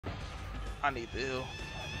I need the heal.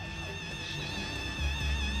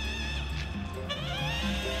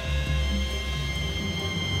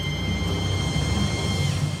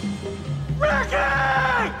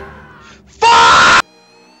 Ricky! Fuck!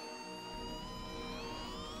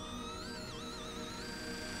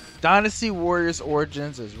 Dynasty Warriors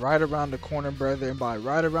Origins is right around the corner, brother, and by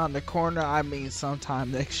right around the corner, I mean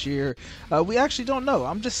sometime next year. We actually don't know.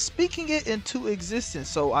 I'm just speaking it into existence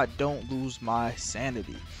so I don't lose my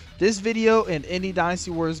sanity. This video and any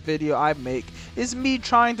Dynasty Warriors video I make is me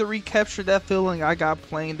trying to recapture that feeling I got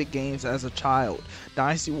playing the games as a child.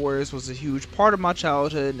 Dynasty Warriors was a huge part of my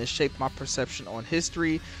childhood and it shaped my perception on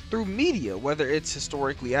history through media, whether it's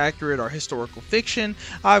historically accurate or historical fiction.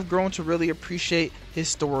 I've grown to really appreciate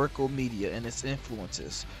historical media and its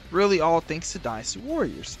influences, really all thanks to Dynasty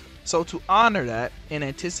Warriors. So to honor that, in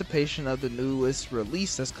anticipation of the newest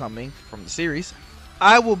release that's coming from the series,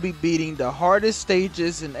 I will be beating the hardest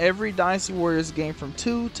stages in every Dynasty Warriors game from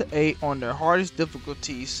 2 to 8 on their hardest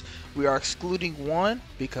difficulties. We are excluding 1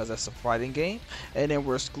 because that's a fighting game, and then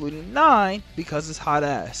we're excluding 9 because it's hot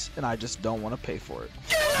ass and I just don't want to pay for it.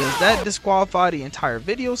 Does that disqualify the entire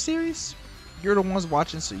video series? You're the ones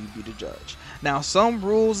watching, so you be the judge. Now, some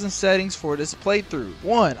rules and settings for this playthrough.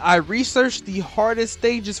 1. I researched the hardest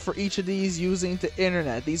stages for each of these using the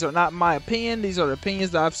internet. These are not my opinion. These are the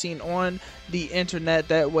opinions that I've seen on the internet.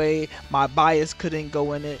 That way, my bias couldn't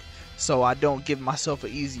go in it, so I don't give myself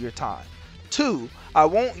an easier time. 2. I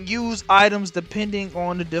won't use items depending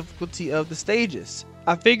on the difficulty of the stages.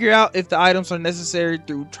 I figure out if the items are necessary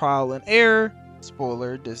through trial and error.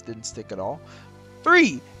 Spoiler, this didn't stick at all.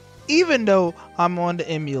 3. Even though I'm on the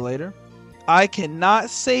emulator, I cannot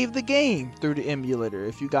save the game through the emulator.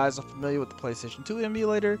 If you guys are familiar with the PlayStation 2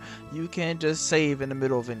 emulator, you can just save in the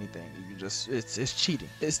middle of anything. You just it's cheating.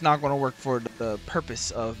 It's not going to work for the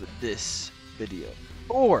purpose of this video.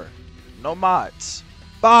 4. No mods.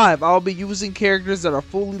 5. I'll be using characters that are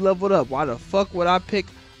fully leveled up. Why the fuck would I pick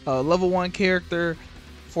a level 1 character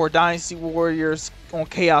for Dynasty Warriors on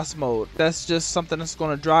Chaos mode? That's just something that's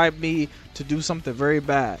going to drive me to do something very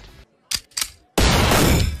bad.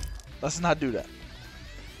 Let's not do that.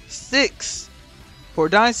 6. For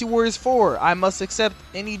Dynasty Warriors 4, I must accept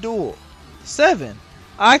any duel. 7.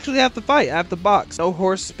 I actually have to fight. I have to box. No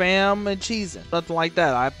horse spam and cheesing. Nothing like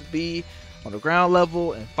that. I have to be on the ground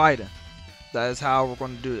level and fighting. That is how we're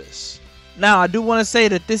going to do this. Now, I do want to say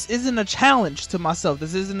that this isn't a challenge to myself.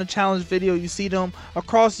 This isn't a challenge video. You see them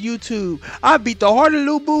across YouTube. I beat the hardest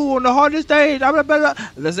Lubu on the hardest stage. Blah, blah, blah.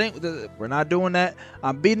 We're not doing that.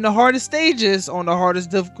 I'm beating the hardest stages on the hardest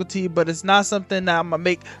difficulty, but it's not something that I'm going to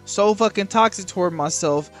make so fucking toxic toward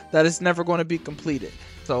myself that it's never going to be completed.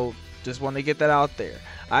 So, just want to get that out there.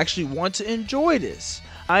 I actually want to enjoy this.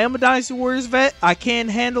 I am a Dynasty Warriors vet. I can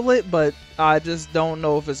handle it, but I just don't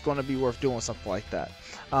know if it's going to be worth doing something like that.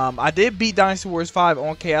 I did beat Dynasty Warriors 5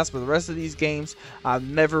 on Chaos, but the rest of these games I've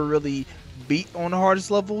never really beat on the hardest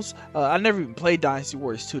levels. I never even played Dynasty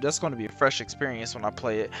Warriors 2. That's going to be a fresh experience when I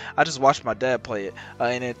play it. I just watched my dad play it.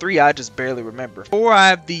 And then 3 I just barely remember. 4 I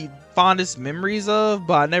have the fondest memories of,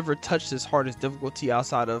 but I never touched this hardest difficulty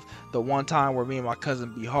outside of the one time where me and my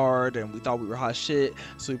cousin beat hard and we thought we were hot shit,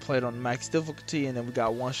 so we played on the max difficulty and then we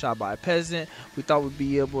got one shot by a peasant. We thought we'd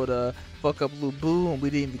be able to fuck up Lubu and we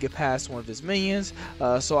didn't even get past one of his minions,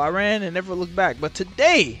 so I ran and never looked back. But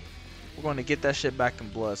today we're going to get that shit back in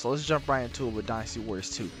blood, so let's jump right into it with Dynasty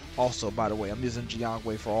Warriors 2. Also, by the way, I'm using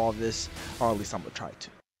Jiangwei for all of this, or at least I'm gonna try to.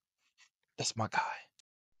 That's my guy.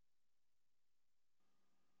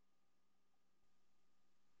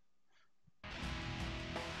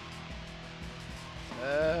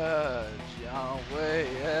 Jiangwei,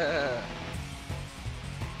 yeah.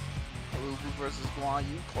 Lubu versus Guan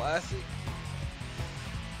Yu classic.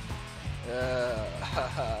 Yeah,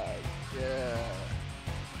 yeah.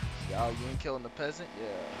 Xiao Yun killing the peasant,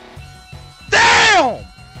 yeah. Damn!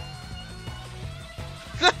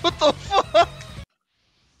 What the fuck?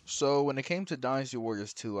 So when it came to Dynasty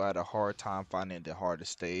Warriors 2, I had a hard time finding the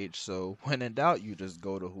hardest stage, so when in doubt, you just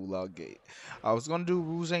go to Hulao Gate. I was going to do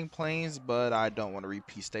Wuzhang Plains, but I don't want to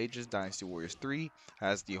repeat stages. Dynasty Warriors 3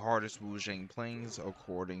 has the hardest Wuzhang Plains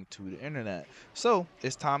according to the internet. So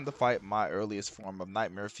it's time to fight my earliest form of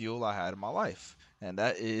nightmare fuel I had in my life. And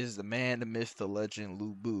that is the man, the myth, the legend,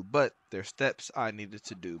 Lu Bu. But there's steps I needed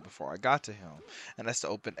to do before I got to him, and that's to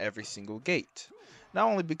open every single gate. Not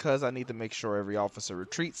only because I need to make sure every officer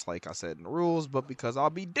retreats like I said in the rules, but because I'll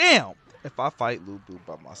be damned if I fight Lu Bu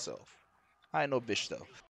by myself. I ain't no bitch though.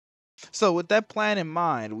 So with that plan in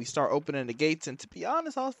mind, we start opening the gates, and to be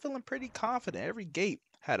honest, I was feeling pretty confident. Every gate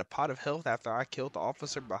had a pot of health after I killed the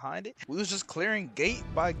officer behind it. We was just clearing gate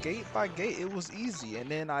by gate by gate. It was easy, and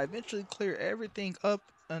then I eventually cleared everything up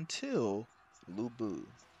until Lubu.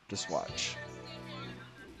 Just watch.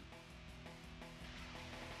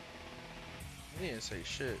 He didn't say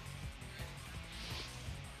shit.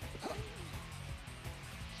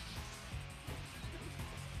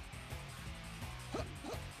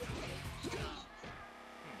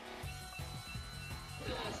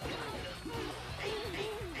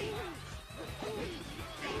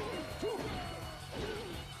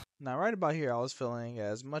 Now, right about here, I was feeling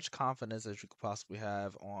as much confidence as you could possibly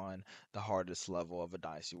have on the hardest level of a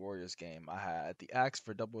Dynasty Warriors game. I had the axe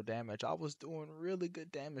for double damage. I was doing really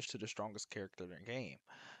good damage to the strongest character in the game.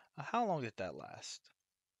 How long did that last?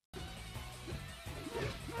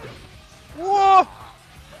 Whoa!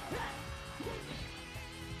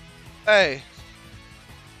 Hey.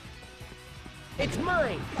 It's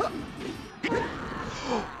mine!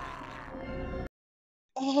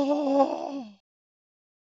 Oh!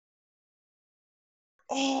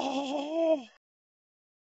 Oh!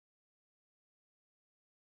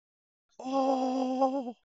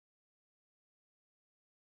 Oh!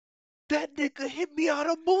 That nigga hit me out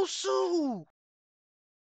of Musu!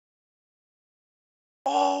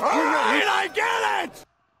 Oh! Alright, I get it!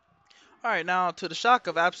 Alright, now to the shock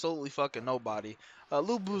of absolutely fucking nobody,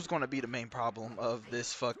 Lubu's gonna be the main problem of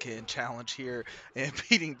this fucking challenge here and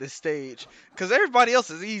beating this stage. Cause everybody else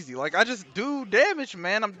is easy. Like, I just do damage,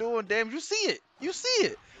 man. I'm doing damage. You see it. You see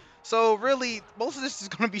it. So really, most of this is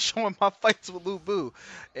gonna be showing my fights with Lubu.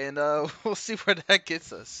 And we'll see where that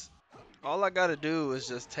gets us. All I gotta do is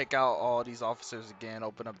just take out all these officers again,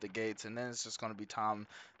 open up the gates, and then it's just gonna be time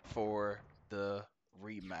for the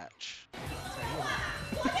rematch.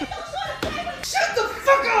 Shut the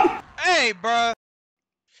fuck up! Hey, bruh!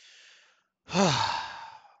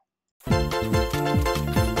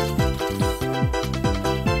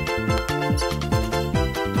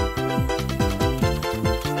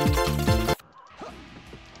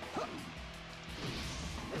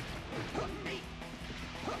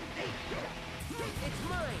 It's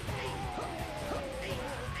mine!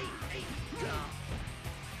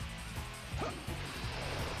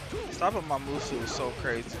 Stopping my Musu is so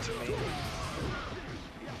crazy to me.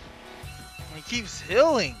 He keeps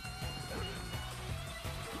healing.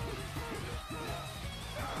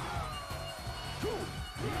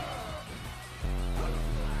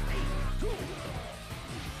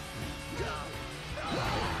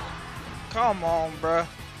 Come on, bruh.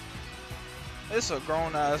 It's a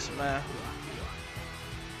grown ass man.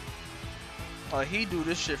 Like, he do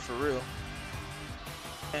this shit for real.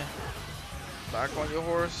 Back on your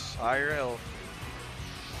horse, higher health.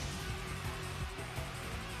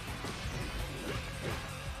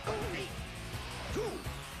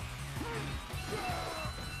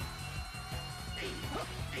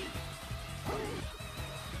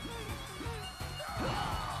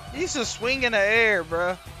 He's just swinging in the air,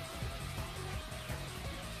 bruh.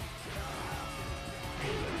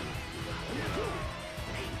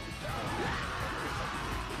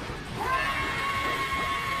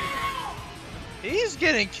 He's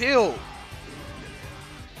getting killed.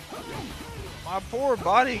 My poor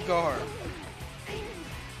bodyguard.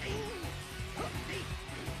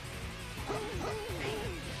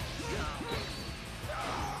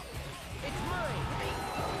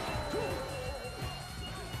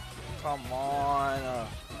 Come on.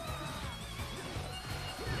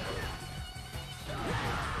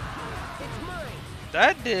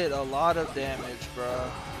 That did a lot of damage,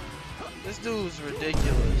 bro. This dude's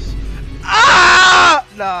ridiculous. Ah!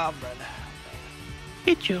 Nah, I'm running.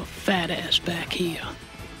 Get your fat ass back here.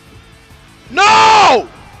 No!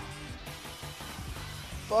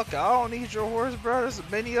 Fuck, I don't need your horse, bro. There's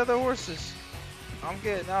many other horses. I'm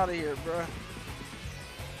getting out of here, bro.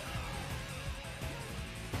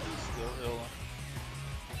 Still healing.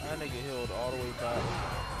 That nigga healed all the way back.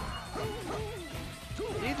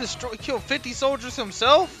 He killed 50 soldiers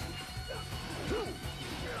himself?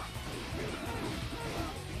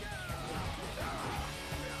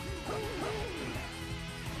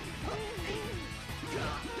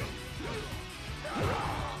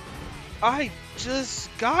 I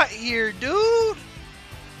just got here, dude.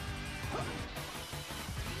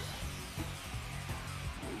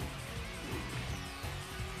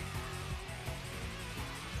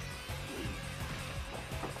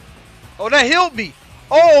 Oh, that healed me.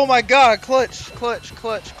 Oh my god, clutch, clutch,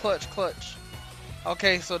 clutch, clutch, clutch.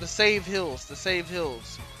 Okay, so the save heals, the save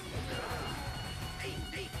heals.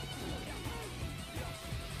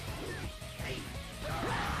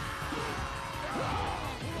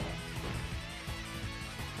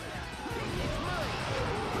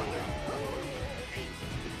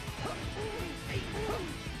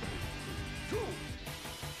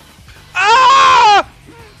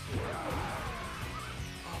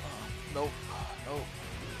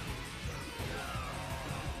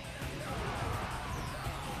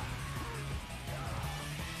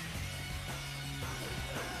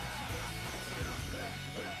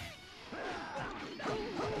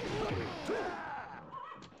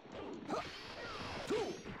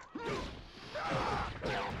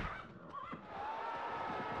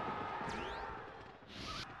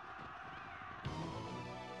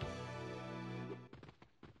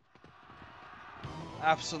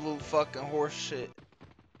 Absolute fucking horse shit.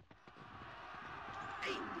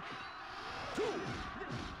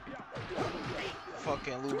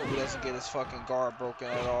 Fucking Lubu doesn't get his fucking guard broken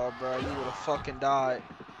at all, bro. You would have fucking died.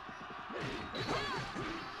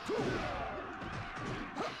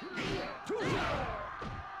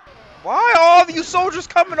 Why are all of you soldiers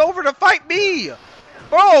coming over to fight me?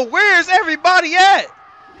 Bro, where's everybody at?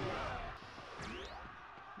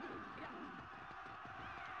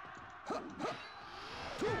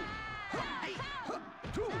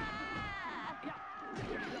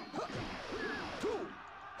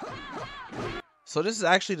 So this is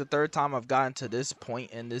actually the third time I've gotten to this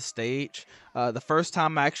point in this stage. The first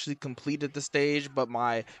time I actually completed the stage, but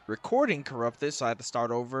my recording corrupted, so I had to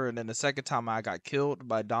start over. And then the second time I got killed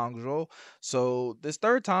by Dongzhou. So this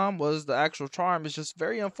third time was the actual charm. It's just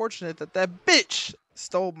very unfortunate that that bitch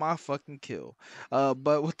stole my fucking kill.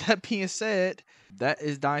 But with that being said, that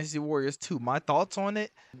is Dynasty Warriors 2. My thoughts on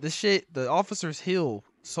it, this shit, the officers heal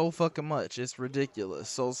so fucking much. It's ridiculous.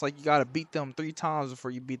 So it's like you gotta beat them 3 times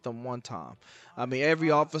before you beat them 1 time. I mean,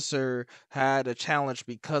 every officer had a challenge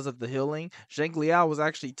because of the healing. Zheng Liao was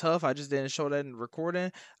actually tough. I just didn't show that in the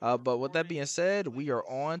recording. But with that being said, we are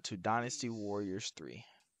on to Dynasty Warriors 3.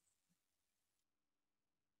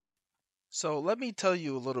 So let me tell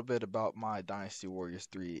you a little bit about my Dynasty Warriors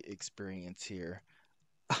 3 experience here.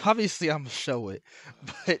 Obviously, I'm gonna show it,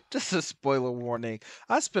 but just a spoiler warning.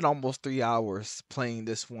 I spent almost 3 hours playing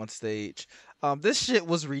this one stage. This shit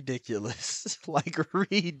was ridiculous, like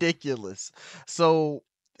ridiculous. So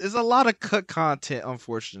there's a lot of cut content,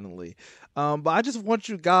 unfortunately. But I just want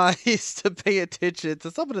you guys to pay attention to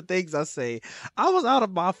some of the things I say. I was out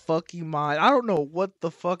of my fucking mind. I don't know what the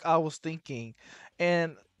fuck I was thinking,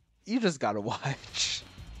 and you just gotta watch.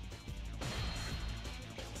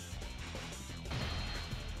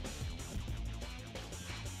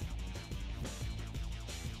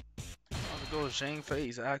 Go Zhang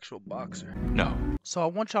Fei's actual boxer. No. So I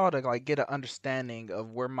want y'all to like get an understanding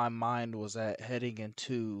of where my mind was at heading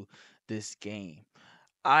into this game.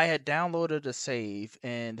 I had downloaded a save,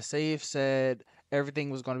 and the save said everything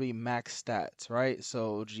was going to be max stats, right?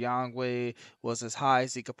 So Jiangwei was as high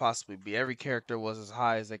as he could possibly be. Every character was as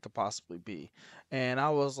high as they could possibly be. And I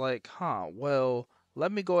was like, well,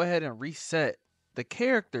 let me go ahead and reset the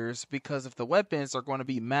characters, because if the weapons are going to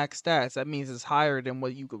be max stats, that means it's higher than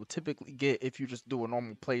what you could typically get if you just do a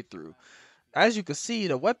normal playthrough. As you can see,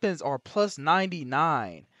 the weapons are plus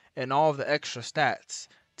 99 and all of the extra stats.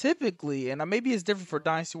 Typically, and maybe it's different for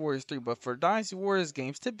Dynasty Warriors 3, but for Dynasty Warriors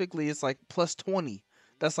games, typically it's like plus 20.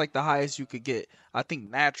 That's like the highest you could get, I think,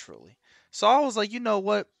 naturally. So I was like, you know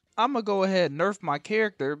what? I'm going to go ahead and nerf my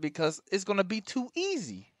character because it's going to be too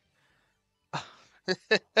easy.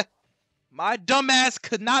 My dumbass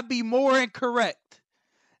could not be more incorrect.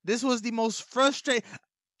 This was the most frustrating.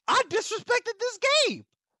 I disrespected this game.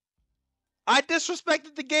 I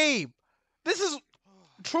disrespected the game. This is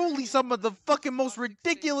truly some of the fucking most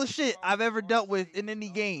ridiculous shit I've ever dealt with in any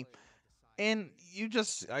game. And you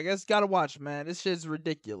just, I guess, gotta watch, man. This shit's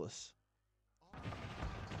ridiculous.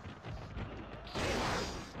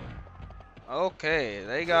 Okay,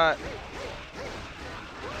 they got...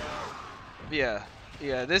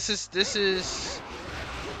 Yeah, this is...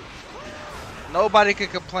 Nobody can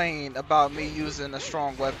complain about me using a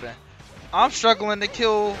strong weapon. I'm struggling to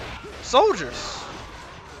kill soldiers.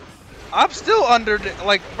 I'm still under the,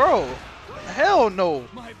 like, bro. Hell no.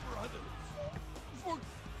 My brother.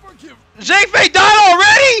 Forgive. Zhang Fei died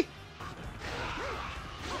already?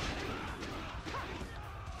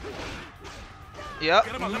 Yep.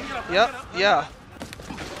 Yep. Yeah.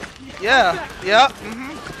 Yeah. Yeah.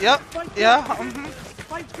 Yep. Yeah.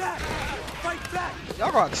 Fight back. Fight back.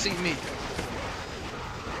 Y'all gotta see me.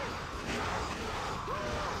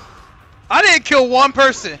 I didn't kill one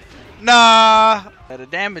person. Nah. The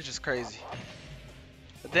damage is crazy.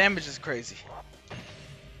 The damage is crazy.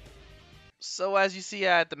 So as you see,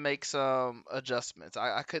 I had to make some adjustments.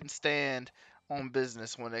 I couldn't stand on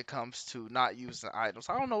business when it comes to not using items.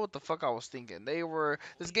 I don't know what the fuck I was thinking.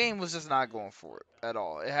 This game was just not going for it at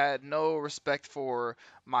all. It had no respect for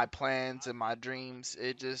my plans and my dreams.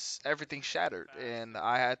 Everything shattered, and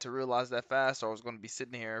I had to realize that fast, or I was going to be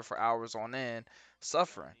sitting here for hours on end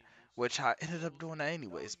suffering, which I ended up doing that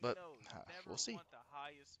anyways, but we'll see.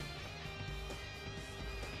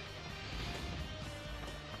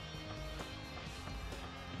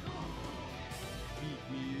 Beat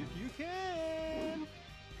me if you can.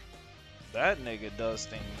 That nigga does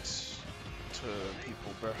things to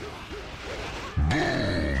people, bro.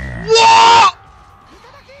 What?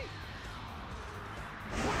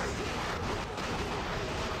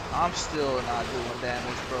 I'm still not doing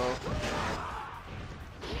damage, bro.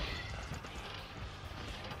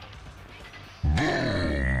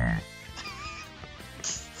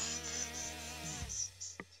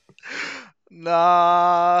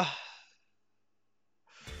 Nah.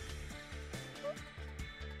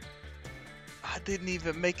 I didn't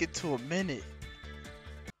even make it to a minute.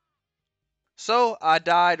 So I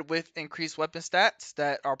died with increased weapon stats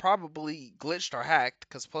that are probably glitched or hacked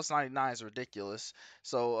because plus 99 is ridiculous.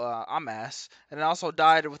 So I'm ass. And I also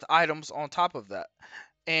died with items on top of that.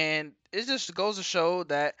 And it just goes to show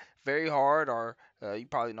that very hard, or you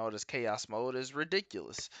probably know it as chaos mode, is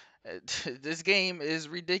ridiculous. This game is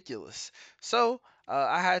ridiculous. So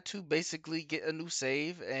I had to basically get a new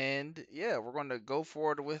save, and yeah, we're going to go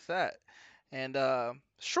forward with that. And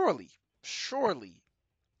surely,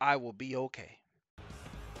 I will be okay.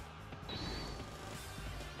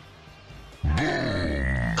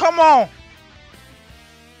 Come on!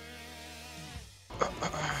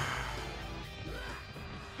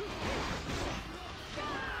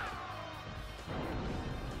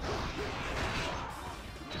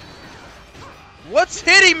 What's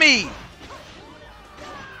hitting me?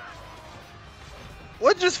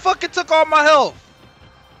 What just fucking took all my health?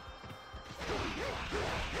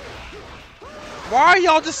 Why are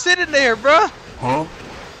y'all just sitting there, bruh? Huh?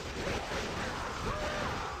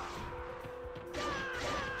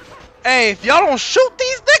 Hey, if y'all don't shoot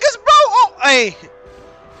these niggas, bro, oh, hey.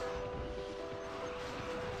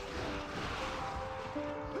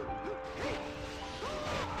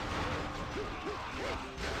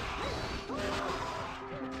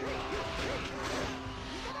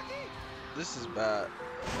 This is bad.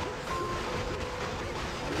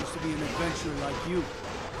 I used to be an adventurer like you,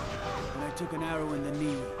 and I took an arrow in the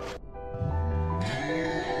knee.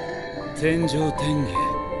 天上天下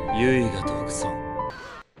唯我独尊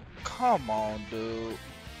Come on, dude.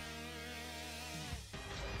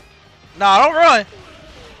 Nah, don't run.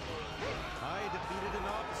 I defeated an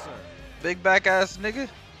officer. Big back ass nigga.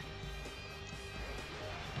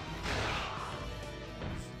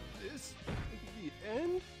 Is this the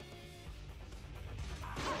end?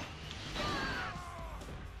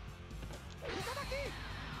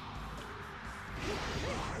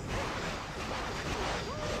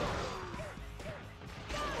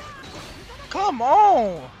 Come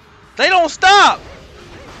on. They don't stop.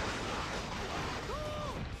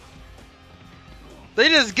 They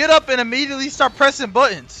just get up and immediately start pressing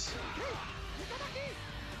buttons.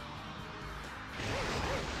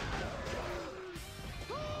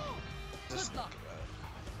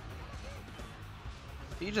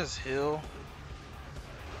 He just heal.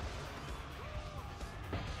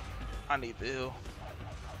 I need the heal.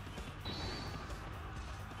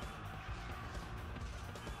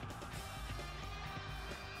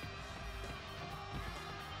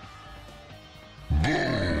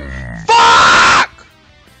 Fuck!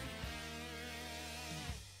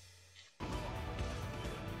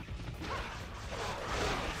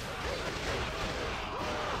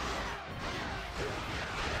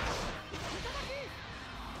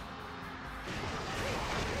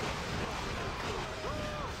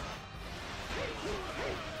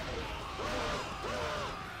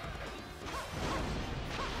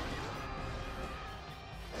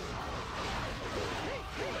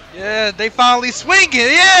 Yeah, they finally swinging.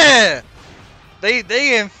 Yeah, they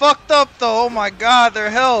getting fucked up though. Oh my god, their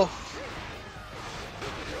health.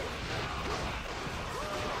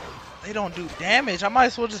 They don't do damage. I might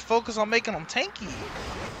as well just focus on making them tanky.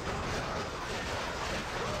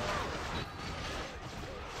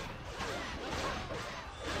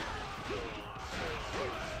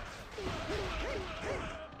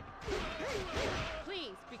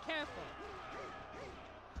 Please be careful.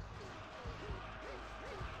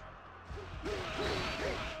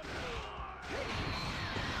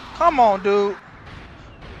 Come on, dude.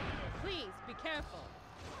 Please be careful.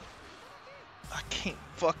 I can't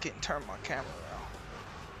fucking turn my camera around.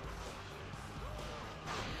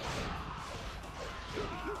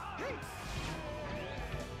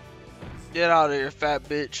 Get out of here, fat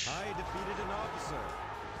bitch. I defeated an officer.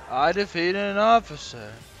 I defeated an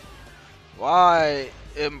officer. Why?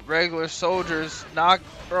 Regular soldiers knock.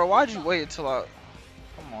 Bro, why'd you wait until I.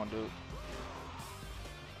 Come on, dude.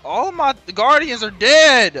 All of my guardians are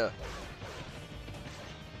dead.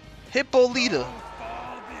 Hippolyta.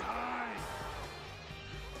 Fall behind.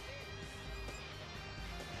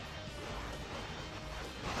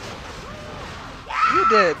 You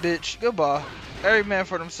dead, bitch. Goodbye. Every man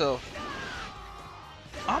for themselves.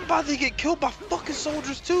 I'm about to get killed by fucking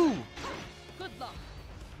soldiers too. Good luck.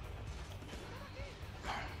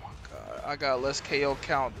 Oh my god. I got less KO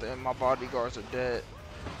count than my bodyguards are dead.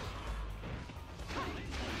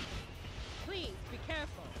 Please be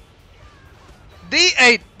careful. These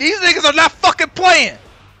niggas are not fucking playing.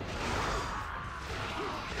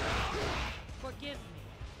 Forgive me.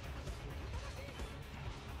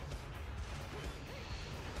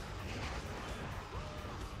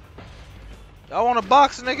 Y'all want to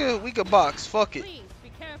box, nigga? We could box. Fuck it. Please be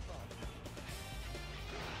careful.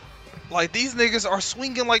 Like, these niggas are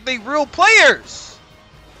swinging like they real players.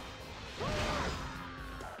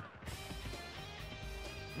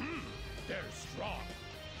 They're strong.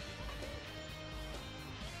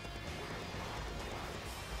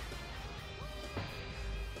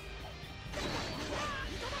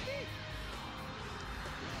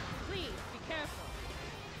 Please be careful.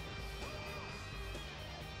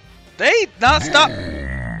 They not stop.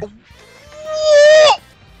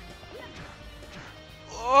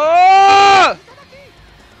 Oh!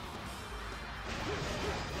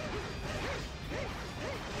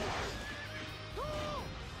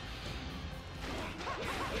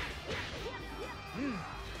 They're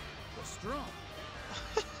strong.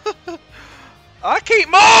 I can't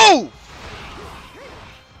move.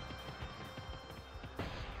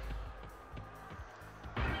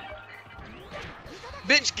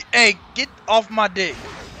 Bitch, hey, get off my dick.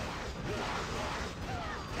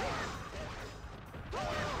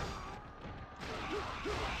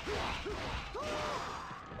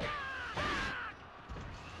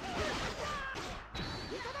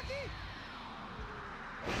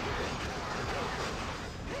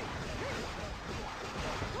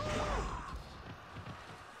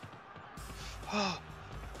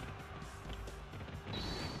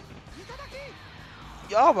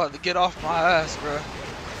 Y'all about to get off my ass, bro.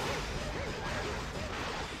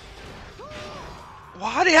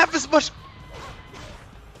 Why do they have this much?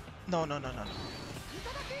 No.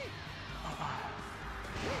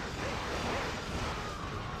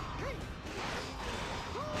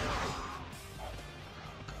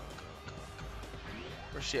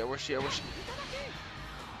 Where's she at? Where's she?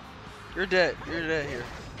 You're dead. You're dead here.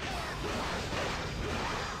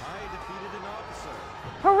 I defeated an officer.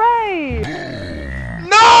 Hooray!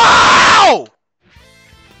 No!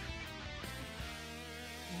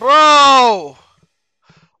 Bro!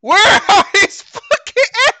 Where are these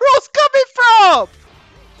fucking arrows coming from?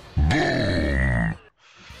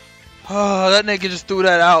 Oh, that nigga just threw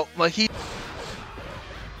that out. Like he...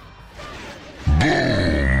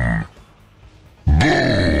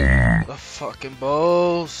 The fucking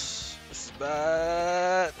bows. This is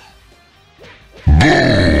bad.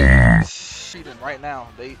 Cheating right now.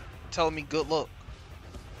 They telling me good luck.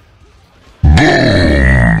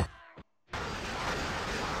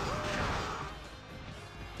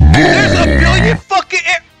 There's a billion fucking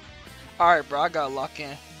air. Alright, bro. I gotta lock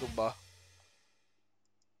in. Goodbye.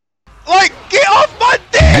 Like, get off my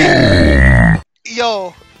dick!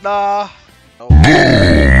 Yo, nah. Oh.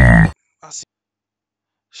 I see.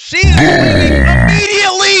 She's leaving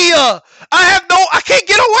immediately! I can't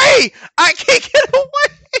get away! I can't get away!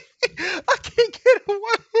 I can't get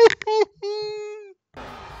away!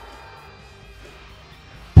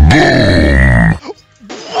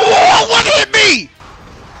 Whoa, what hit me?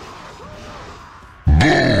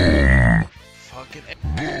 Fucking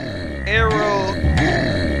arrow.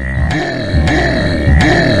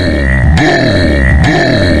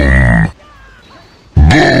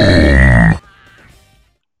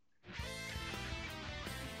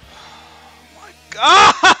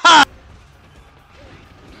 Ah!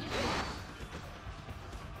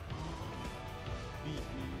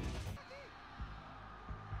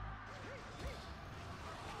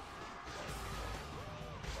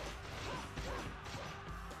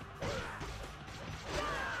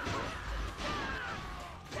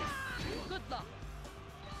 Good luck.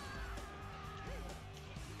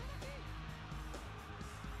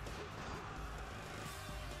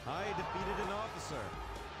 I defeated an officer.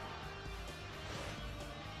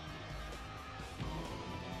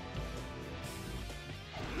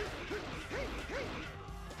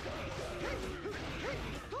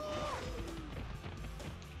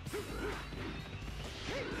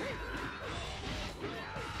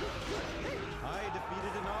 I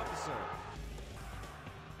defeated an officer.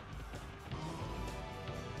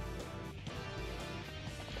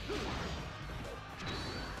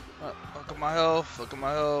 Look at my health. Look at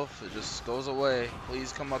my health. It just goes away.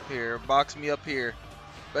 Please come up here. Box me up here.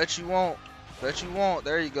 Bet you won't. Bet you won't.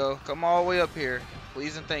 There you go. Come all the way up here.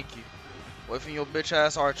 Please and thank you. Away from your bitch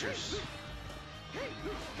ass archers.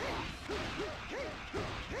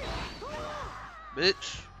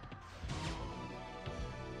 Bitch.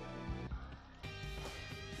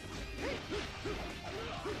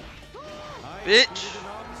 I Bitch. defeated an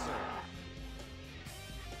officer.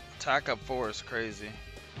 Attack up 4 is crazy.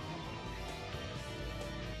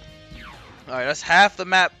 Alright, that's half the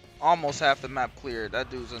map. Almost half the map cleared.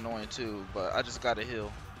 That dude's annoying too, but I just got a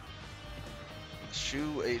heal.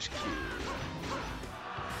 Shoe HQ.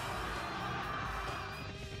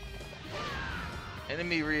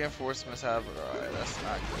 Enemy reinforcements have. Alright, that's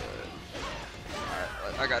not good.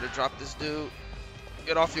 Alright, I gotta drop this dude.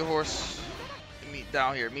 Get off your horse. Meet me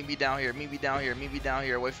down here. Meet me down here. Meet me down here. Meet me down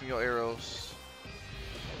here. Away from your arrows.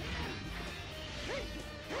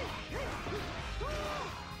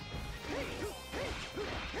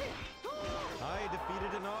 I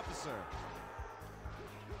defeated an officer.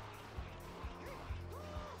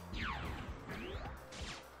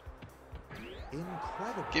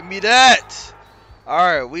 Incredible. Give me that. All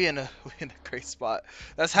right, we in a great spot.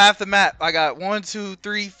 That's half the map. I got 1, 2,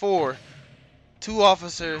 3, 4, 2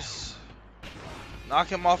 officers. Knock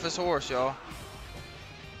him off his horse, y'all.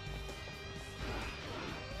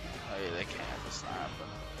 Oh yeah, they can't have the sniper.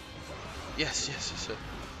 Yes, yes, yes, yes.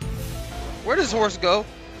 Where does horse go?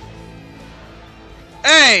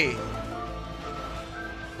 Hey!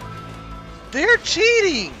 They're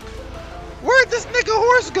cheating! Where'd this nigga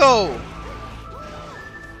horse go?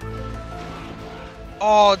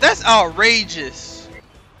 Oh, that's outrageous.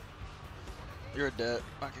 You're dead.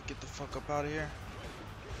 I can get the fuck up out of here.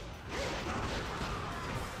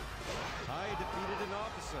 I defeated an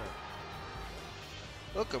officer.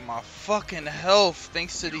 Look at my fucking health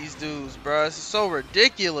thanks to these dudes, bruh. This is so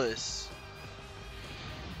ridiculous.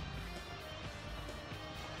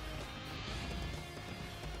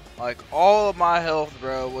 Like, all of my health,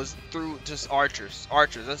 bro, was through just archers.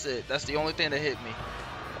 Archers, that's it. That's the only thing that hit me.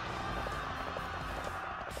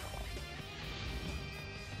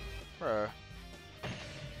 Bruh.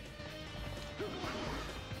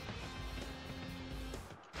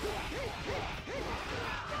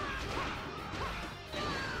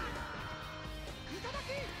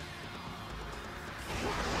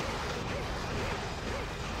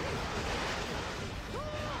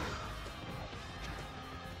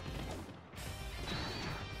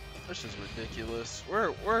 This is ridiculous.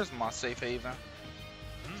 Where's my safe haven?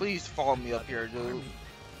 Please follow me up here, dude.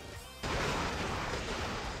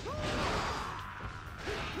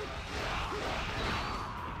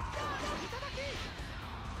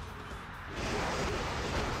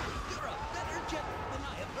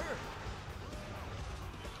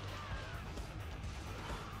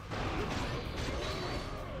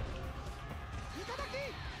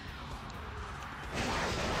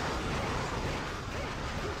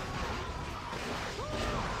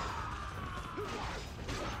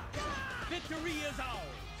 Victory is ours!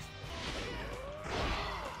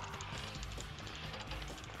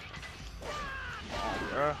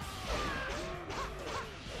 Bruh.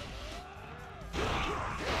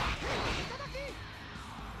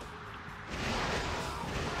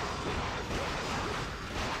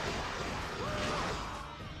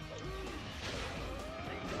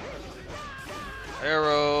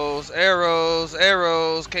 Arrows, arrows,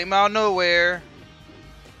 arrows came out of nowhere.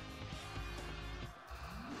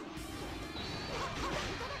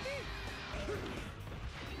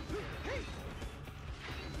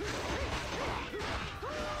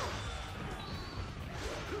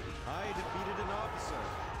 I defeated an officer.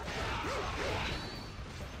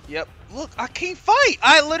 Yep. Look, I can't fight.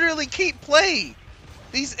 I literally can't play.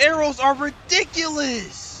 These arrows are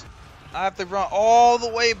ridiculous. I have to run all the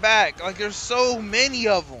way back. Like, there's so many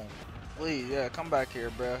of them. Please, yeah, come back here,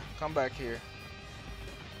 bruh. Come back here.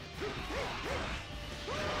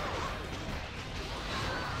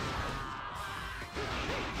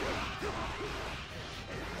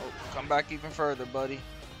 Oh, come back even further, buddy.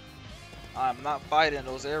 I'm not fighting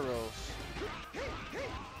those arrows.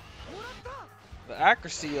 The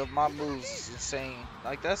accuracy of my moves is insane.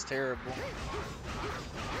 Like, that's terrible.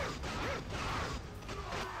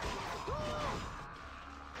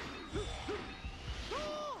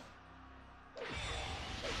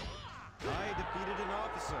 I defeated an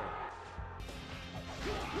officer.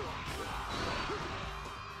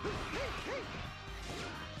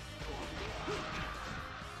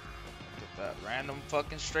 Get that random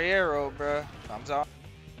fucking stray arrow, bruh. Comes out.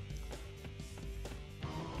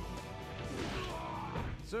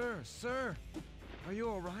 Sir, are you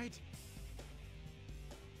all right?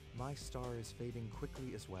 My star is fading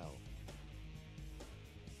quickly as well.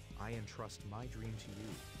 I entrust my dream to you.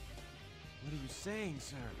 What are you saying,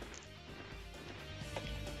 sir?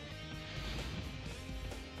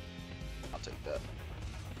 I'll take that.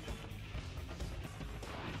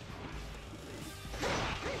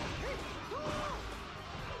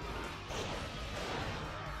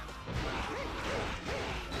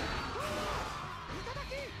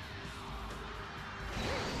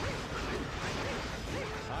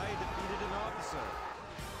 I defeated an officer.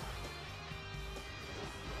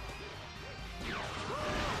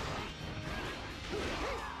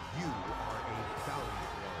 You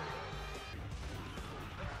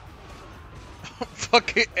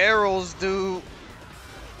fucking arrows, dude.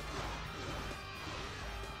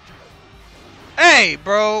 Hey,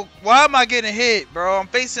 bro. Why am I getting hit, bro? I'm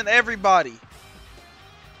facing everybody.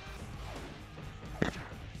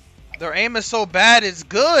 Their aim is so bad, it's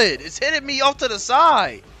good. It's hitting me off to the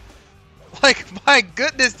side. Like, my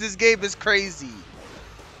goodness, this game is crazy.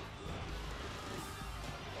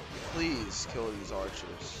 Please kill these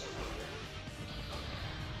archers.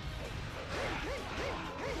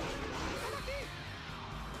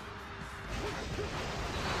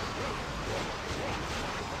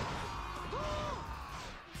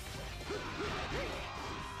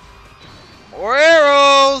 More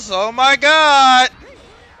arrows! Oh my god!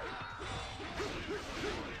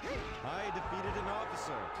 I defeated an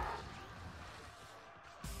officer.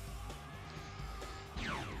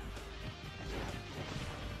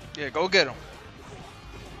 Yeah, go get him.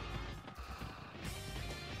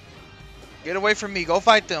 Get away from me. Go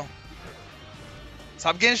fight them.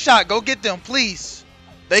 Stop getting shot. Go get them, please.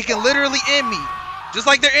 They can literally end me. Just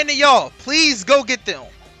like they're ending y'all. Please go get them.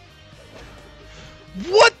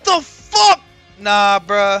 What the fuck? Nah,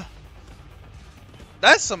 bruh.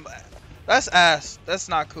 That's ass. That's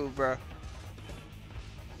not cool, bruh.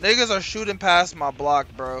 Niggas are shooting past my block,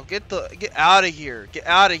 bro. Get out of here. Get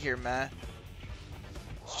out of here, man.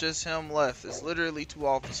 It's just him left. It's literally 2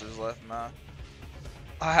 officers left, man.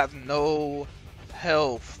 I have no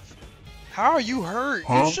health. How are you hurt?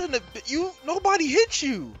 Huh? You shouldn't have. Nobody hit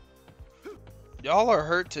you. Y'all are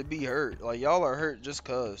hurt to be hurt. Like, y'all are hurt just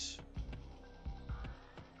cause.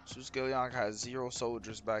 Susgiliank has 0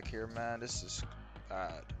 soldiers back here, man. This is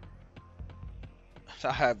bad.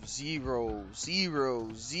 I have zero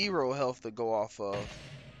health to go off of.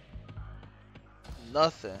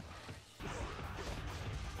 Nothing.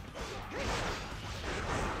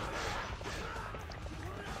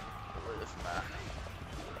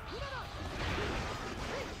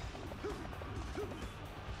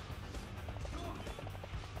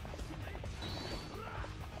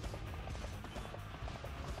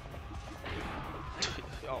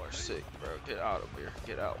 Y'all are sick, bro. Get out of here.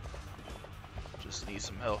 Get out. Just need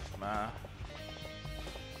some help, man.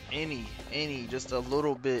 Any, just a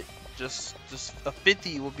little bit. Just a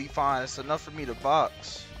 50 will be fine. It's enough for me to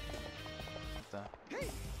box.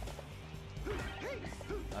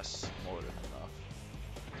 That's more than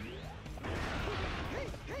enough.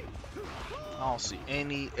 I don't see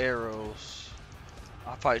any arrows.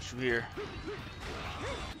 I'll fight you here.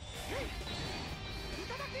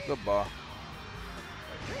 Goodbye.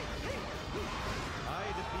 I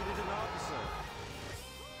defeated an officer.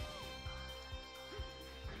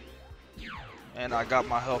 And I got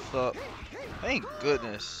my health up. Thank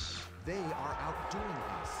goodness. They are outdoing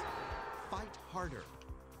us. Fight harder.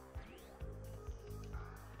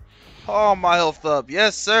 Oh, my health up.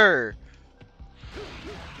 Yes, sir.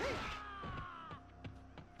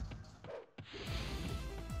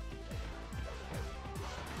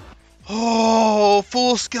 Oh,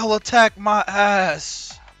 full scale attack my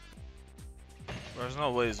ass. There's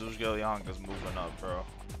no way Susgiliank is moving up, bro.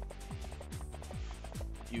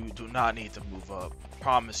 You do not need to move up.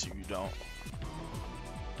 Promise you, you don't.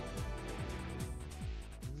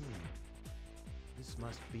 This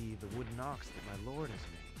must be the wooden ox that my lord has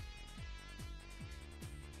made.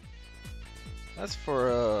 That's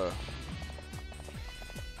for,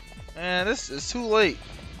 man, this is too late.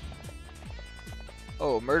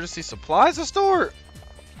 Oh, emergency supplies are stored?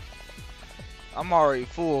 I'm already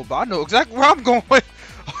full, but I know exactly where I'm going.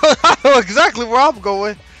 I know exactly where I'm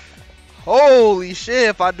going. Holy shit,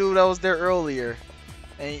 if I knew that was there earlier.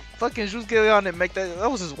 And fucking Susgiliank didn't make that. That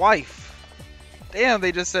was his wife. Damn,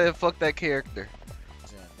 they just said fuck that character.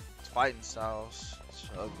 It's fighting styles. It's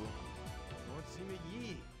ugly. Lord Sima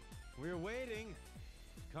Yi, we're waiting.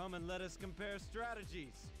 Come and let us compare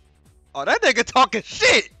strategies. Oh, that nigga talking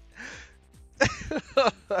shit.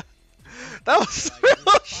 That was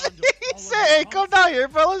real shit. He said, hey, come down here,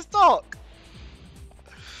 bro. Let's talk.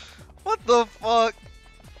 What the fuck?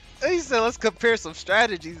 He said, let's compare some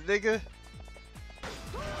strategies, nigga.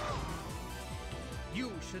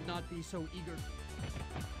 You should not be so eager.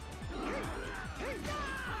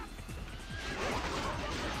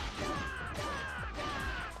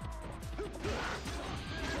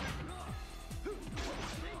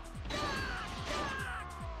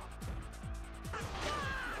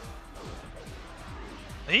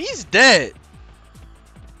 He's dead.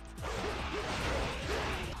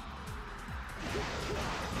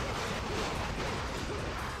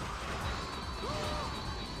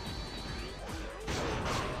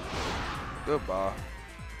 Goodbye.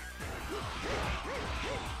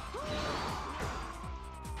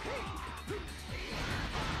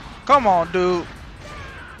 Come on, dude.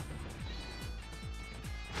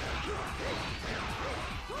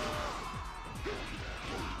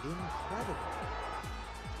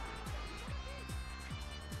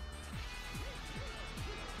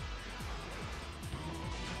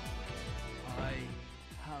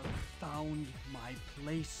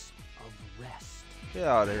 place of rest. Get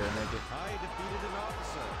out of here, nigga. I defeated an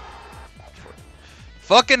officer.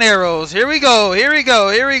 Fucking arrows. Here we go. Here we go.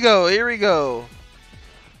 Here we go. Here we go.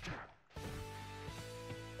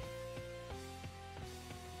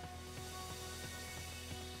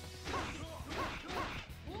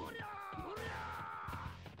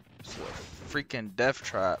 It's a freaking death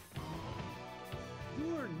trap.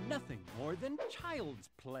 You're nothing more than child's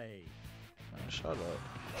play. Man, shut up.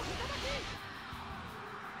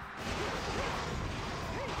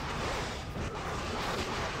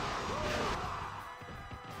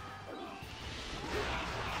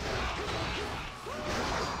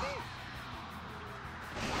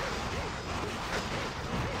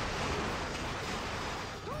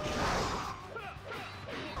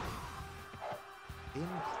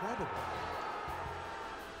 Incredible.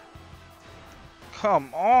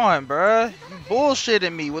 Come on, bruh. You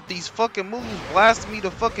bullshitting me with these fucking moves, blasting me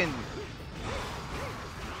to fucking...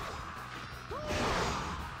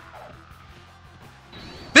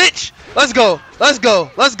 Bitch! Let's go! Let's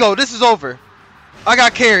go! Let's go! This is over. I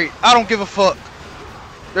got carried. I don't give a fuck.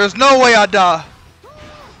 There's no way I die.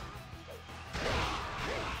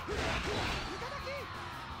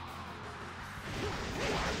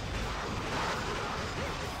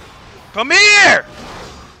 Come here!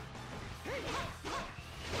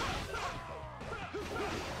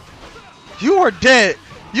 You are dead.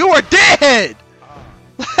 You are dead.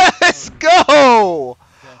 Let's go.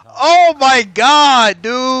 Oh my god,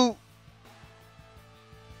 dude.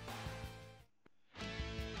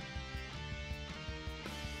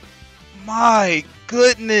 My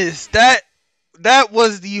goodness. That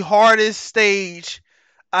was the hardest stage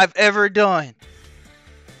I've ever done.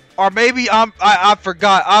 Or maybe I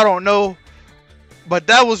forgot. I don't know. But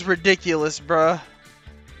that was ridiculous, bruh.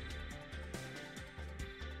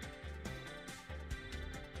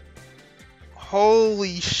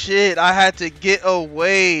 Holy shit, I had to get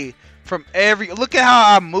away from every... Look at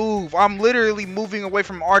how I move. I'm literally moving away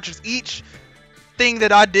from archers. Each thing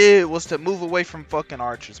that I did was to move away from fucking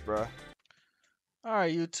archers, bruh.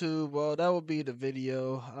 Alright, YouTube. Well, that would be the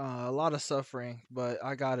video. A lot of suffering, but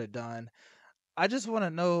I got it done. I just want to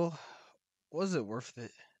know, was it worth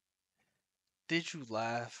it? Did you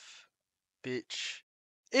laugh, bitch?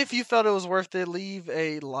 If you felt it was worth it, leave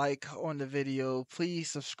a like on the video. Please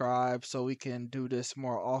subscribe so we can do this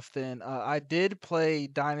more often. I did play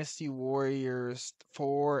Dynasty Warriors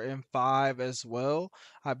 4 and 5 as well.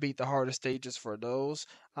 I beat the hardest stages for those.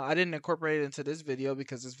 I didn't incorporate it into this video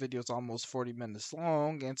because this video is almost 40 minutes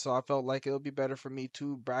long, and so I felt like it would be better for me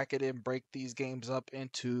to bracket and break these games up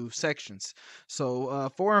into sections. So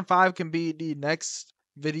 4 and 5 can be the next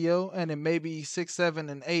video, and then maybe 6, 7,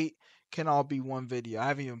 and 8 can all be one video. I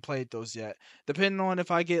haven't even played those yet. Depending on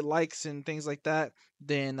if I get likes and things like that,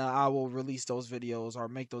 then I will release those videos or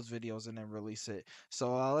make those videos and then release it.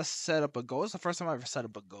 So let's set up a goal. It's the first time I ever set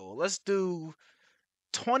up a goal. Let's do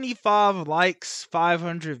 25 likes,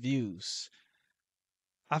 500 views.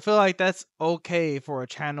 I feel like that's okay for a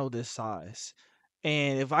channel this size.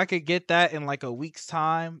 And if I could get that in like a week's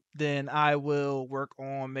time, then I will work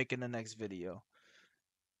on making the next video.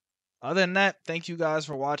 Other than that, thank you guys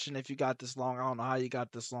for watching. If you got this long, I don't know how you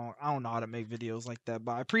got this long. I don't know how to make videos like that,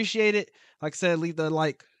 but I appreciate it. Like I said, leave the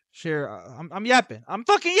like, share. I'm yapping. I'm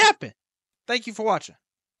fucking yapping. Thank you for watching.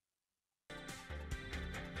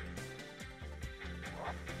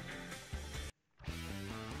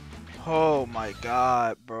 Oh my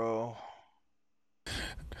god, bro.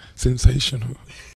 Sensational.